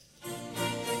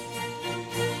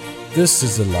This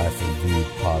is the Life of Vive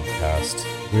podcast.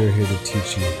 We're here to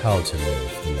teach you how to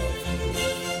live the life of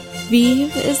Vive.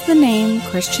 Vive is the name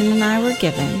Christian and I were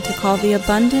given to call the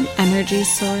abundant energy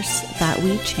source that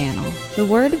we channel. The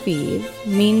word Vive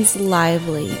means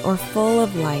lively or full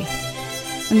of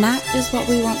life, and that is what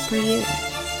we want for you.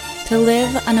 To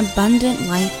live an abundant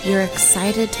life you're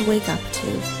excited to wake up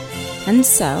to. And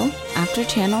so, after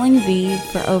channeling Vive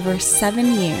for over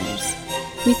 7 years,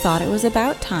 we thought it was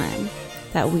about time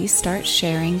that we start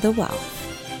sharing the wealth.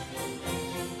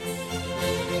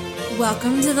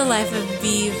 Welcome to the Life of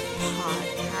Vive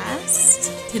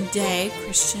podcast. Today,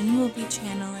 Christian will be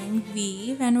channeling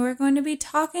Vive, and we're going to be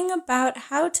talking about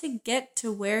how to get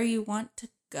to where you want to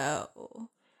go.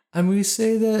 And we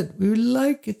say that we would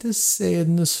like it to say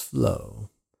in this flow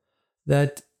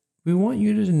that we want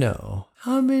you to know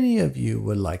how many of you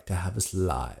would like to have us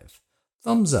live.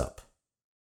 Thumbs up.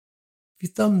 If you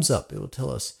thumbs up, it will tell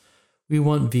us we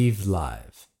want Vive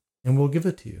live, and we'll give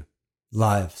it to you.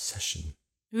 Live session.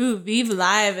 Ooh, Vive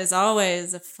Live is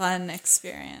always a fun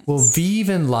experience. Well, Vive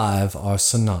and live are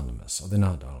synonymous, are they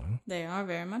not, darling? They are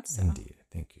very much so. Indeed.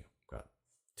 Thank you.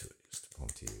 Gratitude.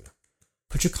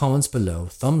 Put your comments below,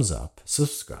 thumbs up,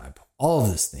 subscribe, all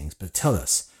of these things, but tell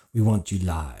us we want you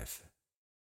live,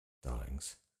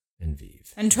 darlings, in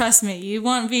Vive. And trust me, you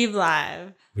want Vive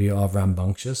Live. We are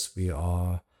rambunctious. We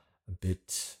are a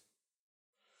bit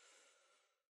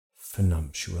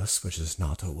presumptuous, which is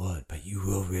not a word, but you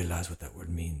will realize what that word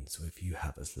means if you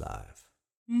have us live.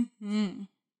 Mm-hmm.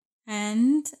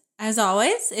 And as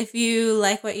always, if you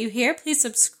like what you hear, please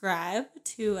subscribe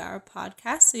to our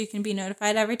podcast so you can be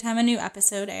notified every time a new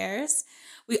episode airs.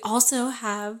 We also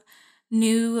have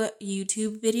new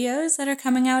YouTube videos that are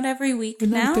coming out every week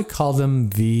now. They call them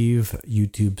Vive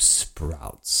YouTube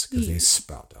sprouts because they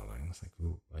sprout, darlings,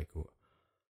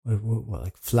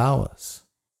 like flowers.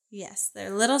 Yes,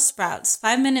 they're little sprouts,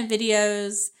 5-minute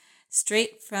videos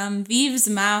straight from Vive's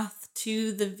mouth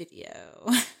to the video.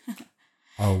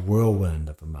 A whirlwind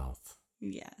of a mouth.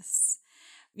 Yes.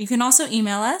 You can also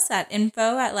email us at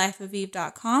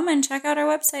info@lifeofvive.com and check out our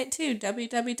website too,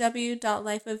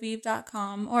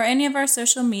 www.lifeofvive.com, or any of our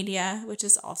social media, which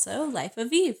is also Life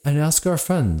of Vive. And ask our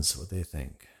friends what they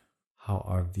think. How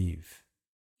are Vive?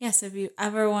 Yes, if you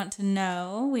ever want to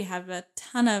know, we have a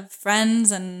ton of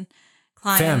friends and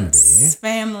clients.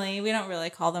 Family. We don't really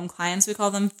call them clients. We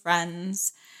call them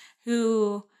friends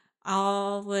who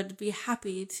all would be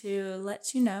happy to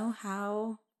let you know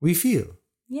how we feel.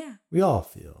 Yeah. We all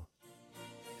feel.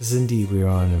 Because indeed we are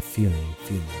on a feeling.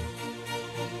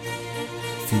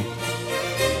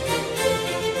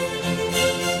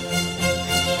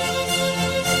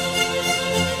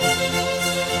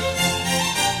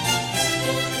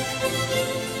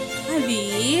 Hi,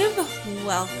 Vive.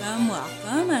 Welcome,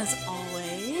 as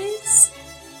always.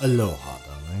 Aloha,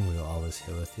 darling. We are always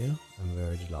here with you. I'm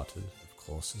very delighted, of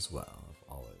course, as well,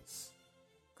 always.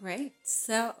 Great.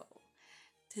 So,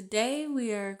 today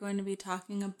we are going to be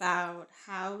talking about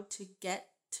how to get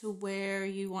to where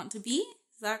you want to be.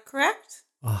 Is that correct?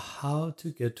 How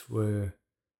to get to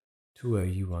where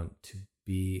you want to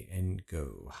be and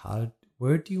go.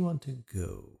 Where do you want to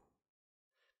go?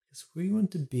 Because where you want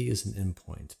to be is an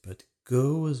endpoint, but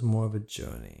go is more of a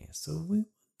journey. So we want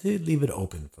to leave it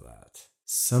open for that.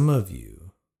 Some of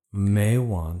you may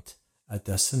want a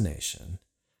destination,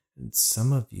 and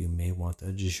some of you may want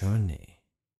a journey.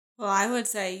 Well, I would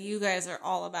say you guys are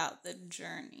all about the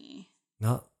journey.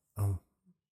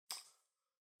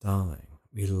 Darling,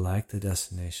 we like the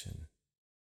destination.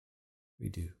 We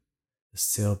do. The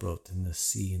sailboat and the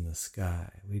sea and the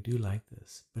sky. We do like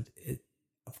this. But it,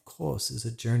 of course, is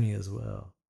a journey as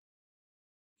well.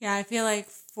 Yeah, I feel like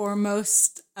for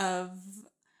most of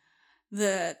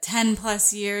the 10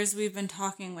 plus years we've been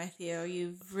talking with you,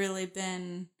 you've really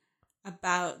been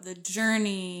about the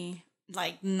journey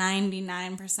like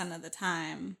 99% of the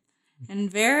time. And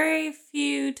very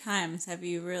few times have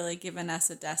you really given us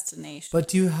a destination.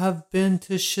 But you have been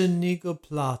to Shanigo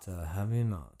Plata, have you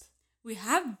not? We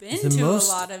have been to a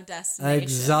lot of destinations.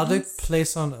 Exotic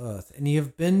place on earth. And you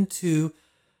have been to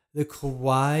the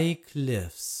Kauai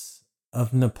Cliffs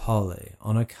of Nepal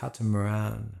on a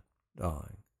catamaran,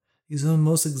 darling. These are the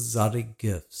most exotic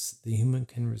gifts the human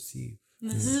can receive.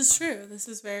 This is true. This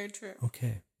is very true.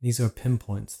 Okay. These are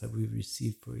pinpoints that we've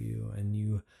received for you, and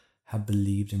you have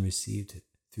believed and received it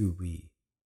through we.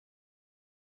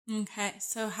 Okay,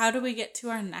 so how do we get to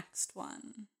our next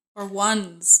one? Or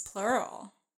ones,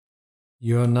 plural.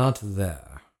 You're not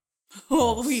there.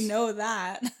 Well, we know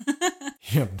that.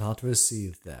 You have not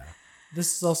received there.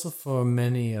 This is also for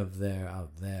many of there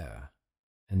out there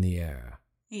in the air.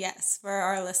 Yes, for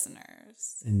our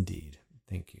listeners. Indeed.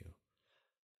 Thank you.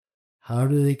 How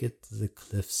do they get to the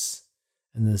cliffs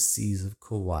and the seas of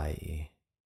Kauai?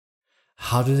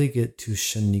 How do they get to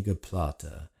Shaniga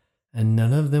Plata? And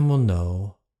none of them will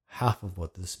know half of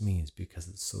what this means because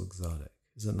it's so exotic,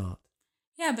 is it not?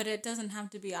 Yeah, but it doesn't have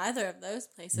to be either of those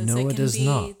places. No, it does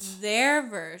not. Their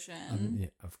version Yeah,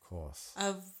 of course.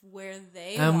 of where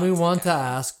they and we want to go.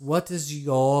 ask, what is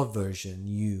your version,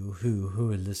 you who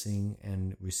are listening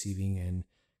and receiving and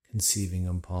conceiving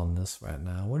upon this right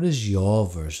now? What is your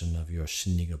version of your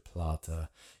Shaniga Plata,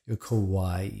 your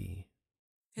Kauai?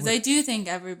 Because I do think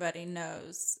everybody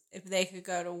knows if they could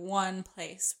go to one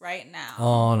place right now.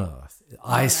 On Earth.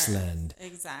 Iceland. Earth.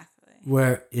 Exactly.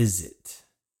 Where is it?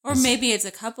 Or maybe it's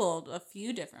a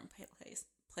few different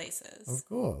places. Of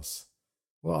course.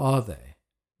 What are they?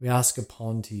 We ask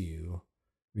upon to you,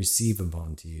 receive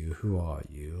upon to you. Who are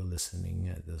you listening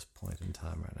at this point in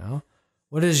time right now?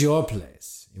 What is your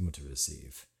place you want to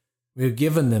receive? We've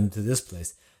given them to this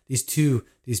place.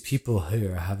 These people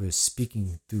here have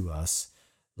speaking through us,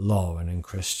 Lauren and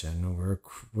Christian.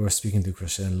 We're speaking to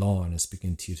Christian and Lauren is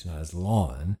speaking to you tonight as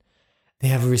Lauren. They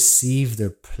have received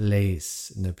their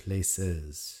place and their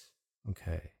places.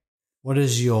 Okay. What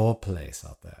is your place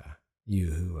out there,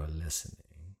 you who are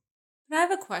listening? But I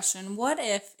have a question. What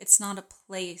if it's not a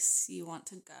place you want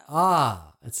to go?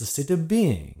 It's a state of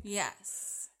being.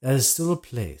 Yes. That is still a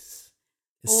place.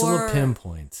 It's still a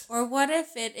pinpoint. Or what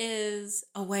if it is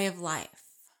a way of life?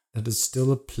 That is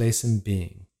still a place in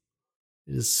being.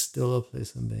 It is still a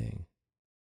place in being.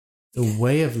 The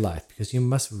way of life, because you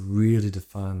must really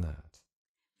define that.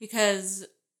 Because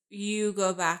you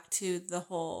go back to the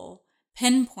whole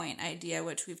pinpoint idea,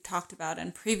 which we've talked about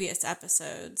in previous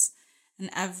episodes,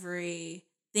 and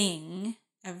everything,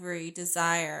 every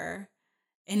desire,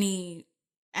 any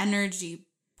energy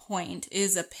point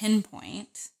is a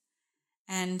pinpoint.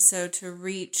 And so to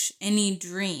reach any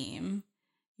dream,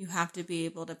 you have to be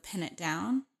able to pin it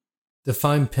down.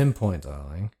 Define pinpoint,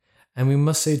 darling. And we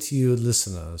must say to you,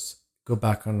 listeners, go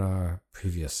back on our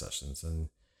previous sessions and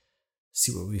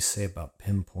see what we say about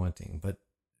pinpointing. But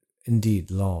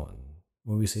indeed, Lauren,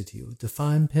 what we say to you,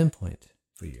 define pinpoint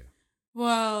for you.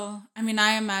 Well, I mean,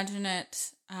 I imagine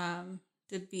it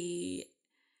to be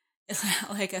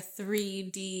like a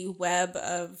 3D web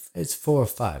of... It's 4 or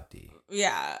 5D.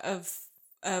 Yeah,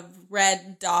 of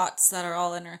red dots that are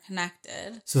all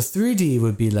interconnected. So 3D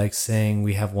would be like saying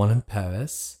we have one in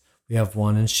Paris, we have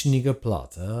one in Shaniga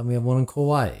Plata, and we have one in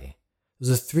Kauai.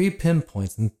 Those are 3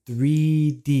 pinpoints in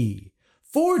 3D.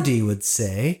 4D would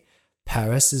say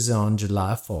Paris is on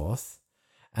July 4th,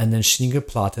 and then Shaniga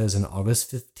Plata is on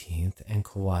August 15th, and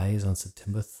Kauai is on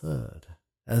September 3rd.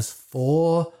 That's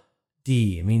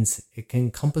 4D. It means it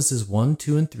encompasses 1,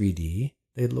 2, and 3D,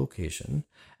 the location,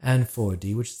 and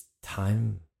 4D, which is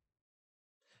time.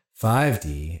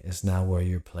 5D is now where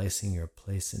you're placing your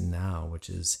place in now, which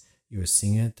is you're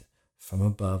seeing it from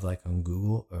above, like on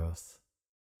Google Earth,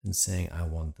 and saying, I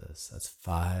want this. That's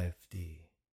 5D.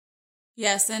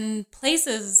 Yes, and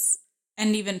places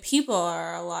and even people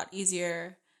are a lot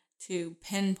easier to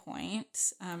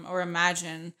pinpoint or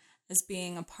imagine as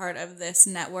being a part of this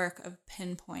network of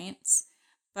pinpoints.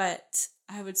 But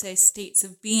I would say states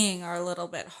of being are a little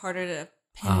bit harder to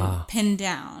pin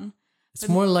down. It's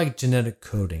more like genetic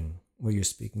coding, what you're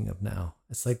speaking of now.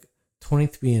 It's like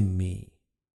 23andMe.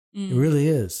 It really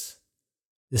is.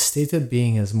 The state of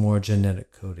being has more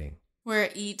genetic coding. Where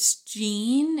each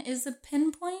gene is a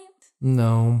pinpoint?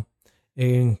 No, it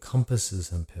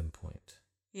encompasses a pinpoint.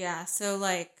 Yeah, so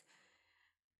like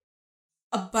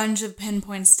a bunch of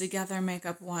pinpoints together make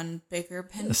up one bigger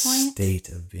pinpoint? A state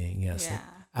of being, yes. Yeah. Like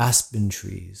aspen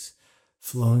trees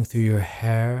flowing through your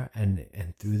hair and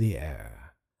through the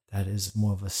air. That is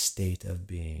more of a state of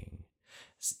being.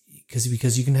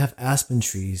 Because you can have aspen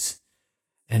trees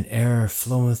and air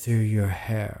flowing through your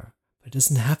hair. But it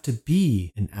doesn't have to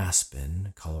be in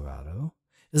Aspen, Colorado.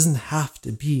 It doesn't have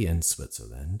to be in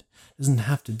Switzerland. It doesn't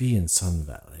have to be in Sun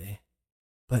Valley.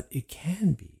 But it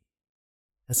can be.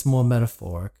 That's more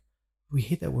metaphoric. We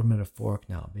hate that word metaphoric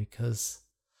now because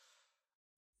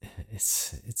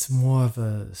it's more of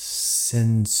a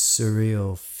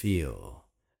sensorial feel.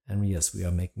 And yes, we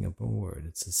are making up a word.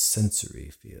 It's a sensory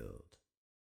field.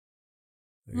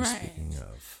 You're speaking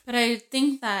of. But I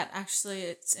think that actually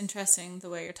it's interesting the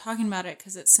way you're talking about it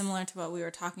because it's similar to what we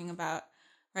were talking about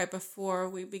right before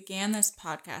we began this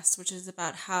podcast, which is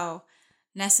about how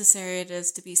necessary it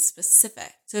is to be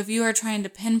specific. So if you are trying to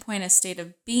pinpoint a state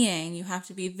of being, you have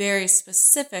to be very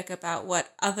specific about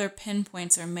what other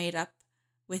pinpoints are made up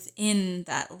within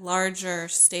that larger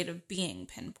state of being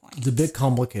pinpoint. It's a bit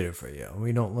complicated for you.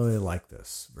 We don't really like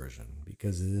this version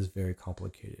because it is very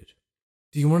complicated.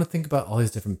 Do you want to think about all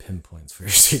these different pinpoints for your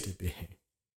state of being?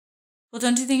 Well,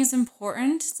 don't you think it's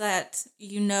important that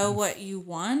you know what you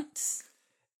want?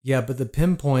 Yeah, but the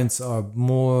pinpoints are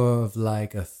more of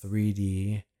like a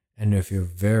 3D. And if you're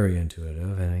very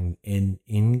intuitive and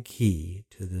in key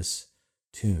to this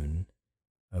tune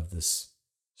of this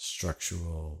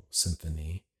structural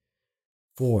symphony,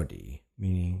 4D,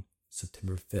 meaning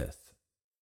September 5th,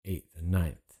 8th, and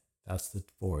 9th. That's the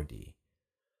 4D.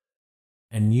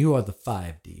 And you are the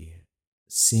 5D,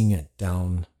 seeing it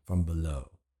down from below.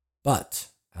 But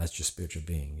as your spiritual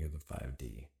being, you're the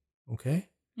 5D. Okay?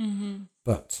 Mm-hmm.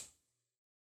 But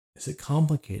is it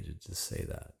complicated to say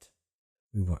that?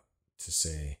 We want to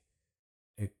say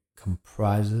it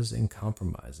comprises and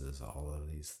compromises all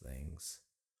of these things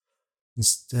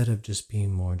instead of just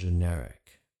being more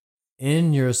generic.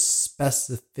 In your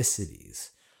specificities,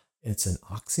 it's an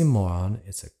oxymoron,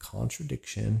 it's a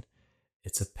contradiction,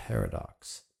 it's a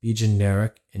paradox. Be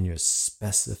generic in your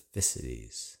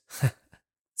specificities.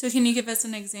 So can you give us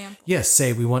an example? Yes,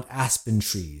 say we want aspen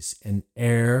trees and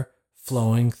air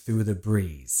flowing through the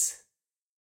breeze.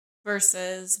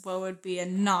 Versus what would be a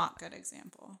not good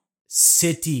example?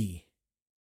 City.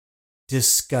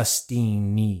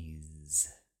 Disgusting knees.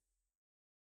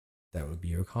 That would be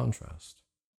your contrast.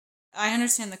 I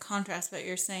understand the contrast, but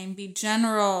you're saying be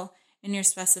general in your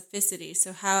specificity.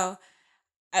 So how,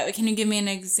 can you give me an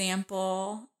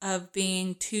example of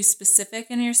being too specific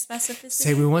in your specificity?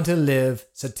 Say we want to live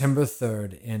September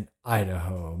 3rd in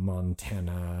Idaho,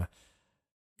 Montana,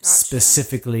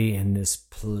 specifically in this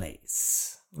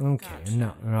place. Okay, Gotcha.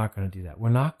 no, we're not going to do that. We're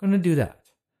not going to do that.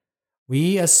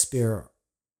 We as spirit,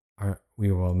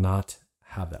 we will not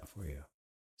have that for you.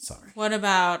 Sorry. What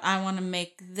about I want to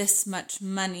make this much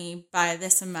money by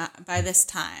this amount by this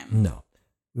time? No.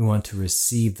 We want to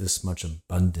receive this much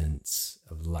abundance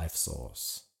of life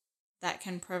source. That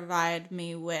can provide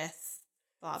me with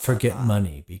blah, blah, Forget blah.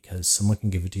 money because someone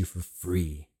can give it to you for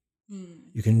free. Hmm.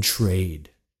 You can trade.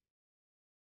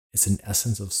 It's an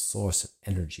essence of source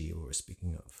energy we're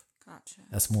speaking of. Gotcha.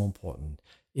 That's more important.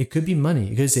 It could be money.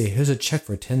 You could say, here's a check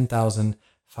for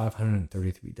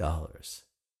 $10,533.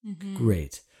 Mm-hmm.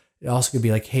 Great. It also could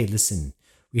be like, hey, listen,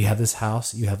 we have this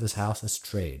house, you have this house, let's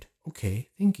trade. Okay,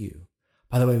 thank you.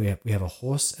 By the way, we have a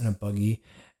horse and a buggy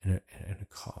and a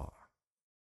car.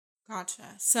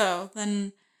 Gotcha. So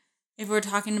then if we're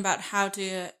talking about how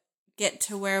to get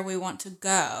to where we want to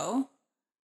go,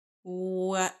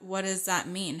 what does that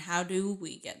mean? How do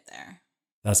we get there?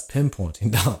 That's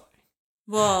pinpointing down.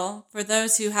 Well, for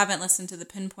those who haven't listened to the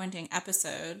pinpointing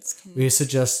episodes, we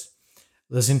suggest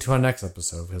listening to our next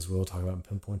episode because we'll talk about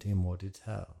pinpointing in more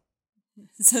detail.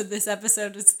 So this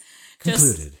episode is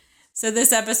concluded.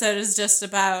 This episode is just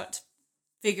about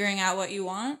figuring out what you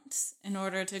want in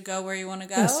order to go where you want to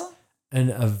go. Yes. And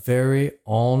a very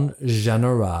en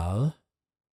general,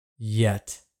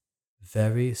 yet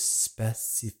very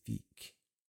specific.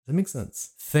 Does that make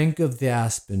sense? Think of the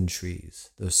aspen trees,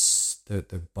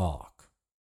 their bark.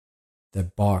 Their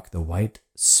bark, the white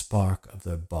spark of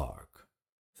their bark.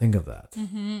 Think of that.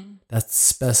 Mm-hmm.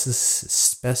 That's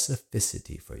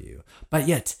specificity for you. But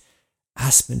yet,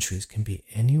 aspen trees can be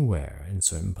anywhere in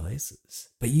certain places.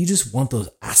 But you just want those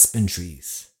aspen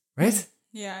trees, right?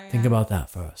 Yeah. Think about that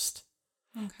first.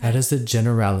 Okay. That is the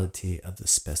generality of the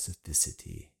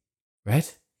specificity,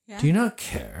 right? Yeah. Do you not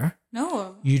care?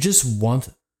 No. You just want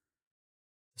the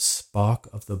spark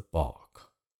of the bark.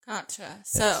 Gotcha.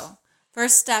 Yes. So,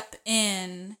 first step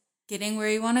in getting where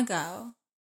you want to go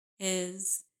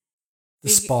is The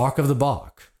spark of the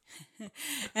bark.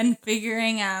 and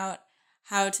figuring out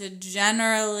how to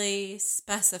generally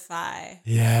specify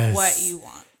Yes. what you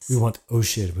want. We want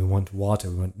ocean, we want water,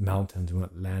 we want mountains, we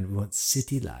want land, we want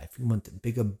city life, we want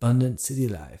big abundant city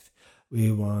life.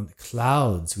 We want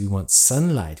clouds, we want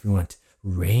sunlight, we want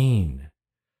rain,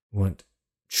 we want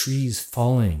trees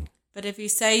falling. But if you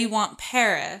say you want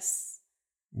Paris,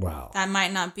 Wow. that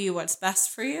might not be what's best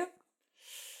for you.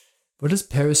 What does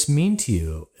Paris mean to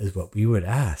you is what we would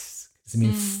ask. Does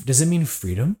it mean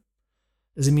freedom?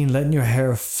 Does it mean letting your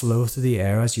hair flow through the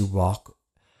air as you walk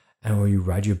and or you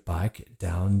ride your bike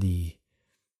down the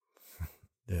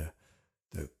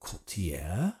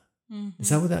Côtière? Mm-hmm. Is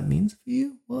that what that means for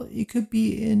you? Well, it could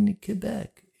be in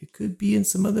Quebec. It could be in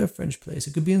some other French place.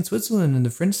 It could be in Switzerland in the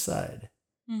French side.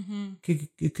 Mm-hmm.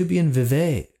 It could be in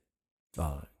Vevey,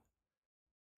 darling.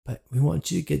 But we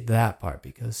want you to get that part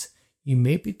because you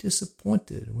may be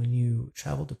disappointed when you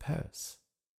travel to Paris.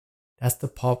 That's the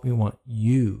part we want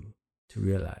you to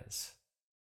realize.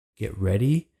 Get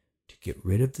ready to get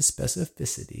rid of the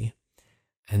specificity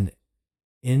and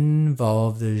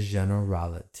involve the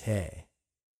generality.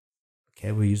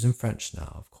 Okay, we're using French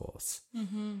now, of course.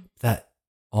 That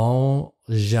en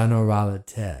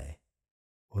généralité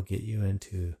will get you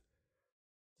into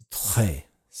très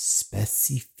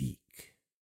spécifique,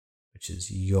 which is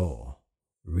your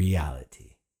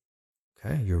reality.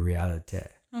 Okay, your reality.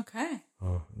 Okay.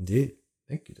 Oh, indeed.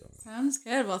 Thank you, darling. Sounds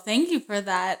good. Well, thank you for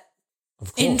that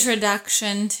Of course.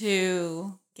 introduction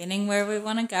to getting where we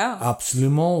want to go.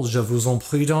 Absolument. Je vous en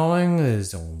prie, darling.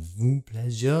 C'est un vous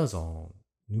plaisir. C'est un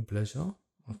nous plaisir.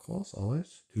 Of course,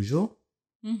 always. Toujours.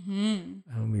 Mm-hmm.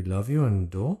 And we love you and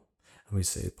adore. And we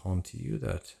say upon to you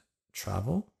that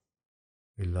travel.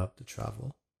 We love to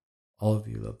travel. All of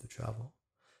you love to travel.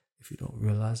 If you don't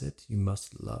realize it, you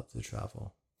must love to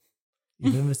travel.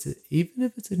 Even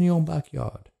if it's in your own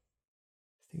backyard.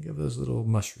 Think of those little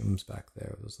mushrooms back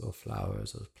there, those little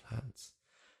flowers, those plants.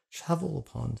 Travel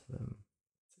upon to them.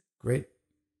 It's a great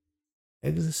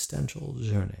existential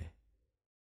journey.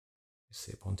 We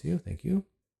say upon to you, thank you.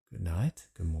 Good night,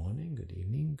 good morning, good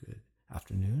evening, good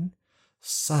afternoon.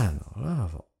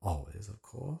 Sayonara, always, of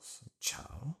course.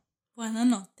 Ciao.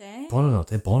 Buonanotte.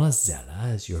 Buonanotte.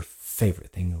 Buonasera is your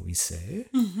favorite thing that we say.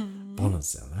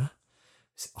 Buonasera.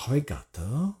 We say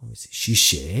arigato. We say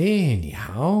shishe, ni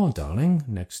hao, darling.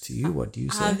 Next to you, what do you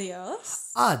say?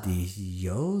 Adios.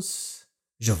 Adios.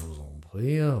 Je vous en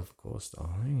prie, of course,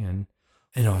 darling.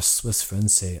 And our Swiss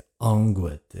friends say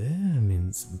anguette,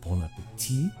 means bon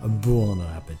appetit. Buon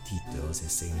appetito, they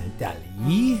say in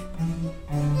Italy.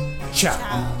 Ciao.